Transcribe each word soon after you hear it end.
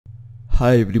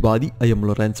Hi everybody, I am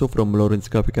Lorenzo from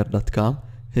lorenzgraphicart.com,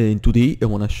 and today I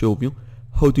want to show you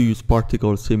how to use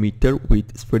Particles Emitter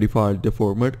with Spherify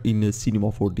Deformer in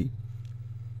Cinema 4D.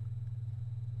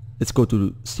 Let's go to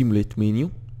the Simulate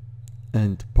menu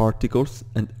and Particles,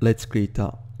 and let's create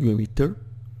a new emitter.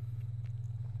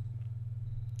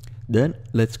 Then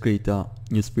let's create a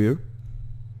new sphere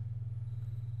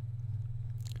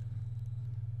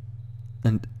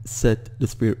and set the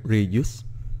sphere radius.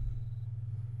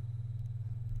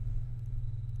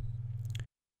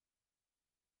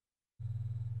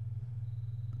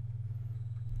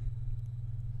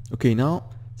 Okay, now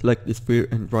select the sphere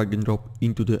and drag and drop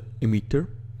into the emitter.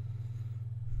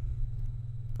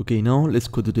 Okay, now let's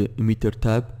go to the emitter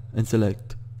tab and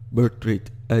select birth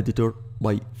rate editor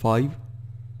by 5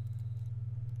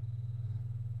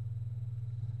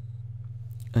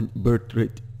 and birth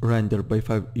rate render by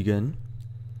 5 again.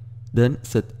 Then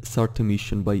set start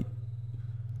emission by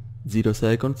 0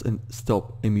 seconds and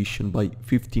stop emission by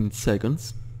 15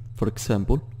 seconds, for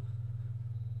example.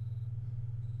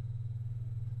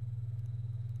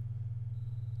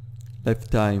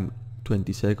 Lifetime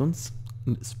 20 seconds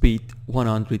and speed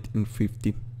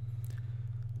 150.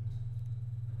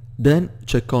 Then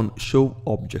check on show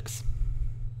objects.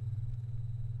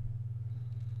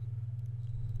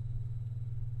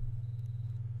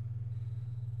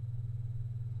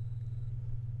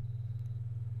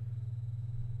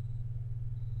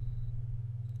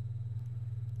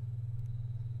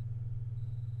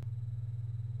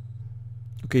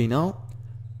 Okay, now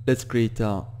let's create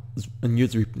a new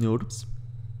Sweep Nurbs.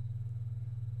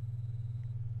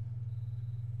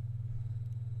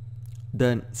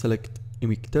 Then select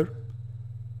emitter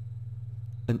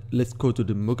and let's go to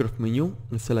the MoGraph menu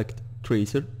and select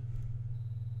tracer.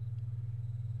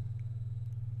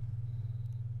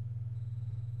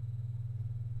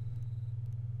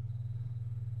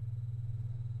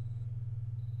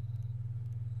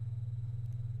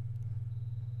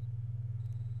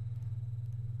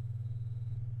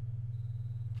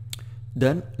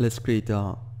 Then let's create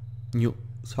a new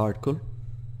circle.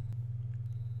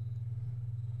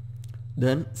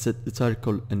 Then set the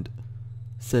circle and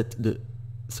set the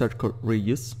circle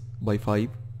radius by 5.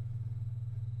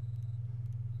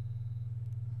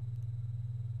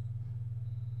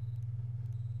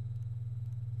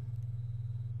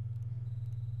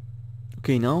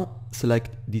 Okay, now select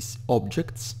these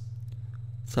objects,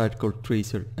 circle,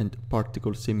 tracer and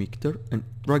Particles Emitter, and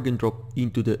drag and drop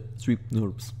into the Sweep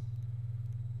Nurbs.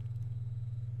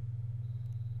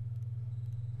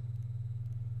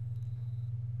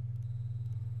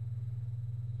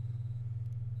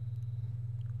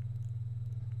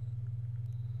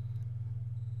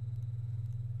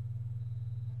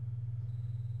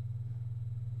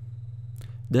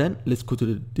 Then let's go to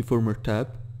the Deformer tab.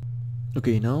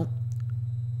 Okay, now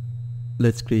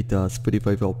let's create a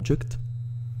Spherify object,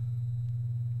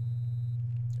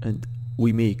 and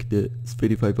we make the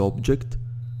Spherify object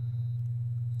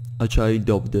a child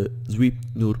of the Sweep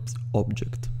Nurbs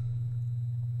object.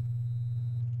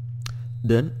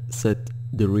 Then set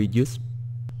the radius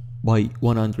by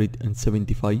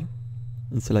 175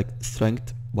 and select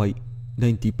strength by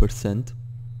 90%,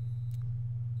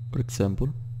 for example.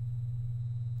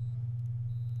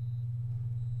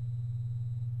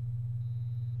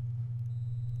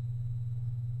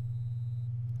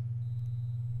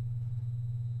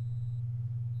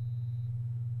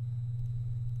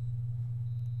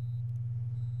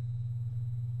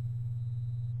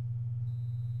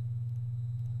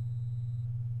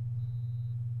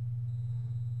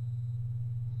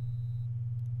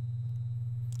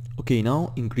 Okay,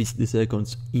 now increase the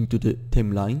seconds into the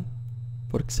timeline,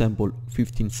 for example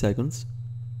 15 seconds.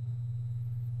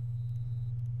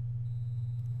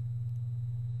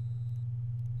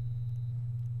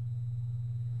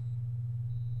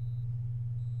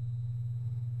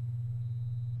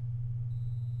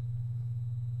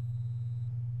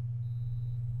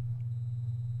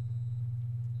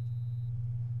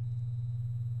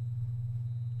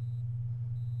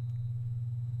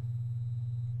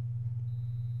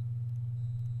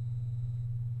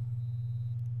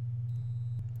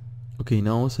 Okay,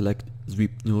 now select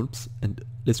Sweep Nurbs and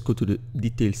let's go to the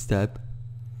Details tab,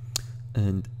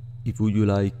 and if you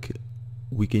like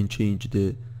we can change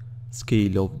the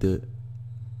scale of the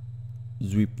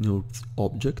Sweep Nurbs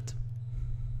object.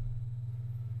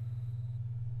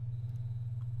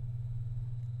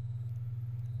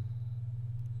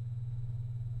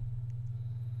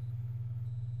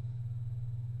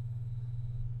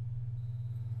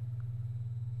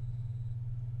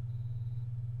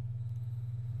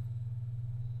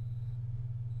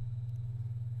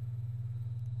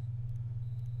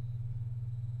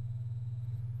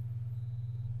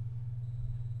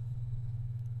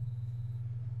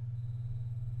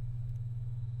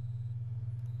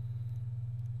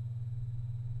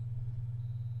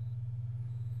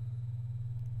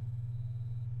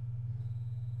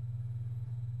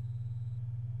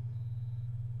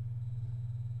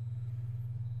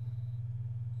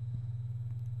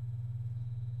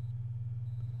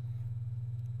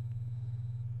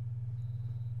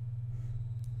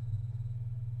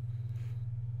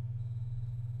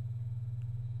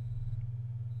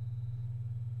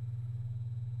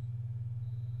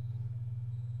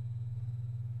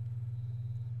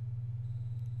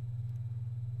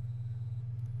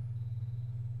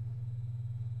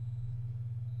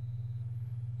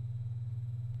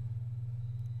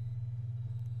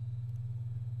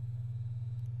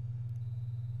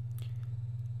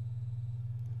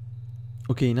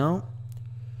 Okay, now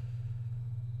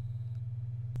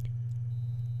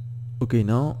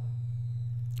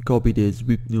copy the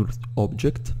Sweep Nurbs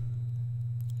object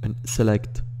and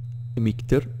select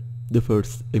emitter, the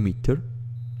first emitter,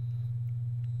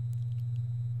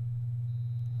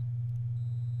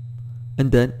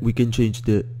 and then we can change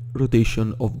the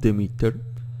rotation of the emitter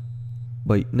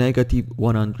by negative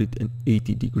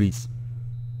 180 degrees.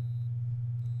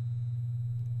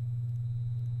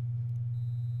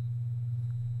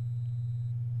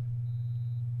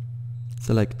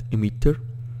 Select emitter,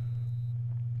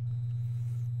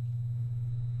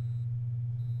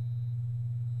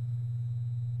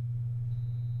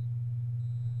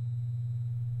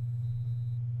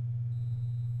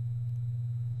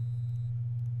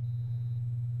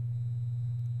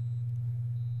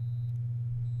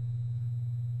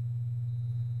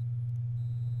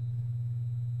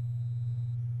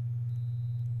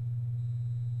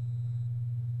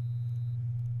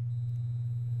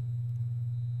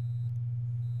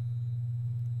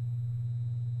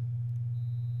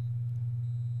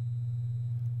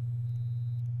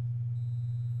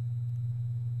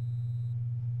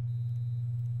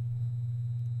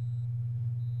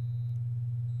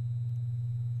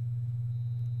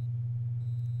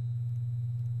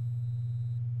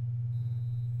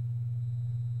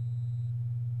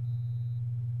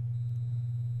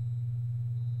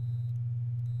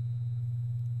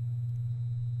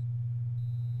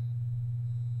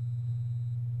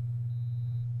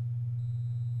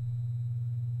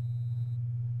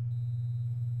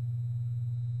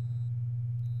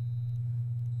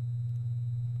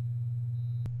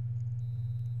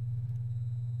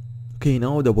 Okay,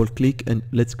 now double click and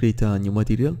let's create a new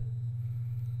material.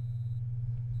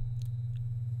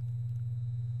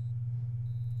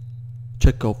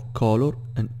 Check off color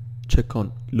and check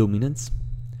on luminance.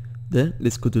 Then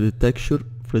let's go to the texture,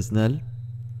 Fresnel,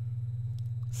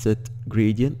 set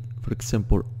gradient, for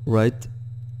example red,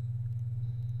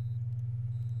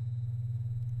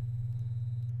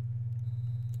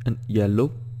 and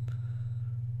yellow.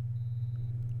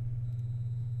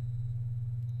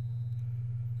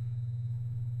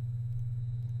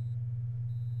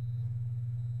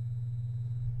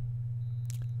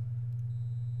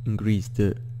 Increase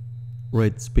the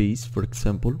red space, for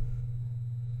example.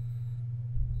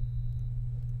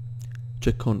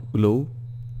 Check on glow.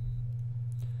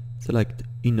 Select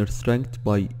inner strength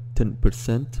by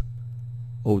 10%,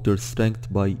 outer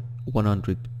strength by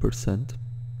 100%.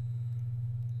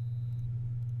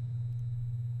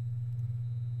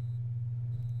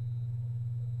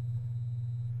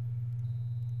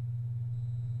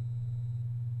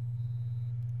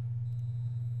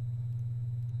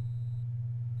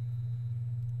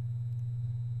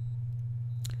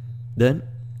 Then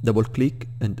double click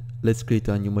and let's create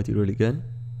a new material again.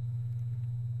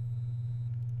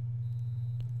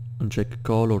 Uncheck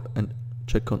color and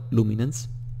check on luminance.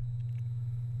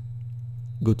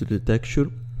 Go to the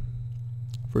texture,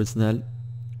 Fresnel,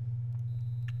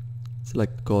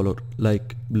 select color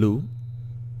like blue,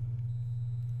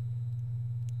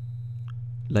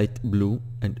 light blue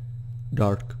and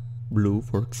dark blue,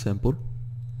 for example.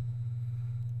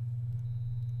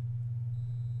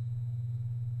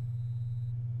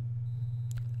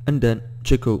 And then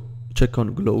check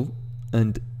on glow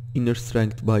and inner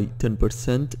strength by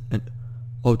 10% and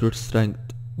outer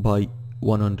strength by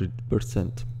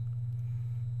 100%.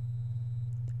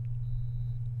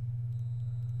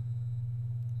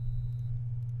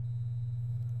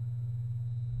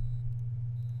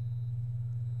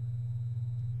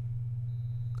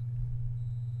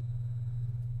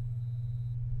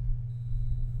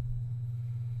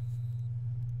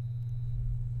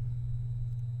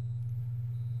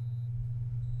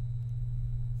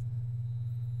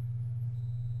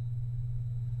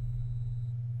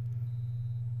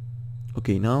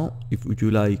 Okay, now if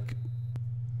you like,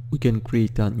 we can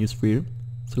create a new sphere.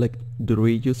 Select the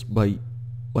radius by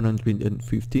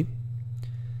 150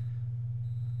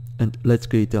 and let's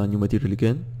create a new material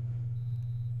again.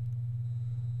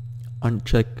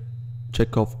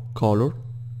 Check off color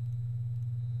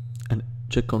and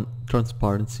check on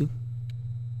transparency.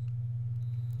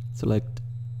 Select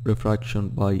refraction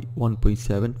by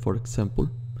 1.7, for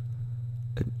example,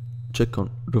 and check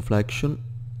on reflection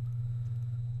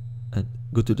and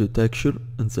go to the texture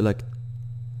and select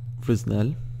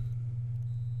Fresnel.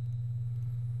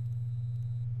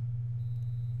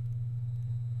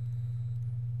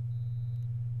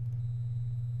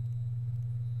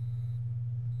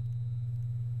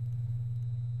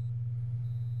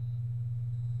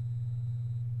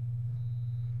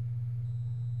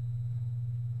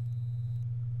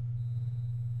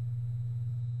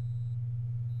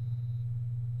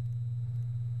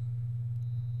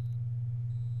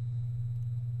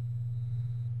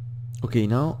 Okay,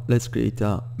 now let's create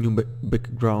a new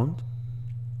background,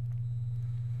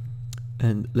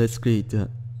 and let's create a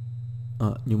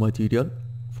new material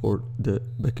for the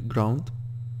background.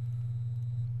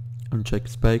 Uncheck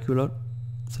specular,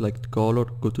 select color,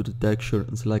 go to the texture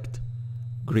and select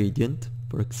gradient,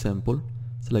 for example.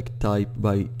 Select type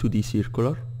by 2D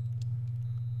circular.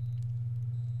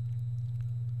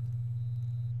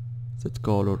 Set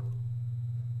color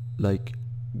like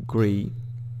gray.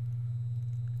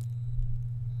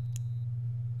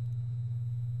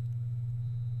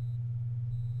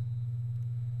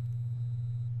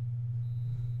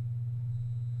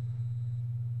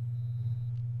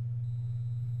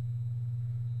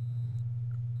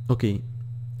 Okay.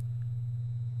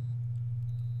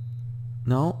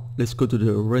 Now let's go to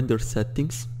the render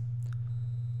settings.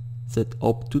 Set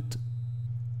output,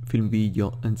 film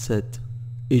video, and set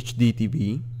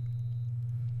HDTV.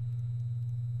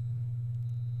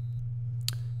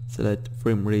 Select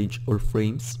frame range or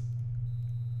frames.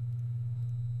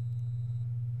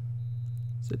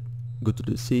 Go to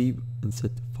the save and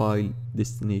set file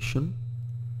destination.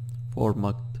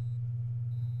 Format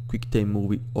QuickTime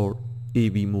movie or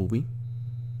AV movie.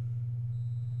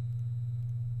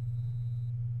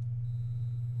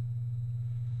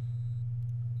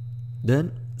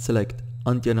 Then select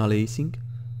anti-aliasing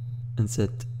and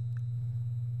set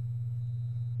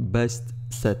best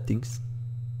settings.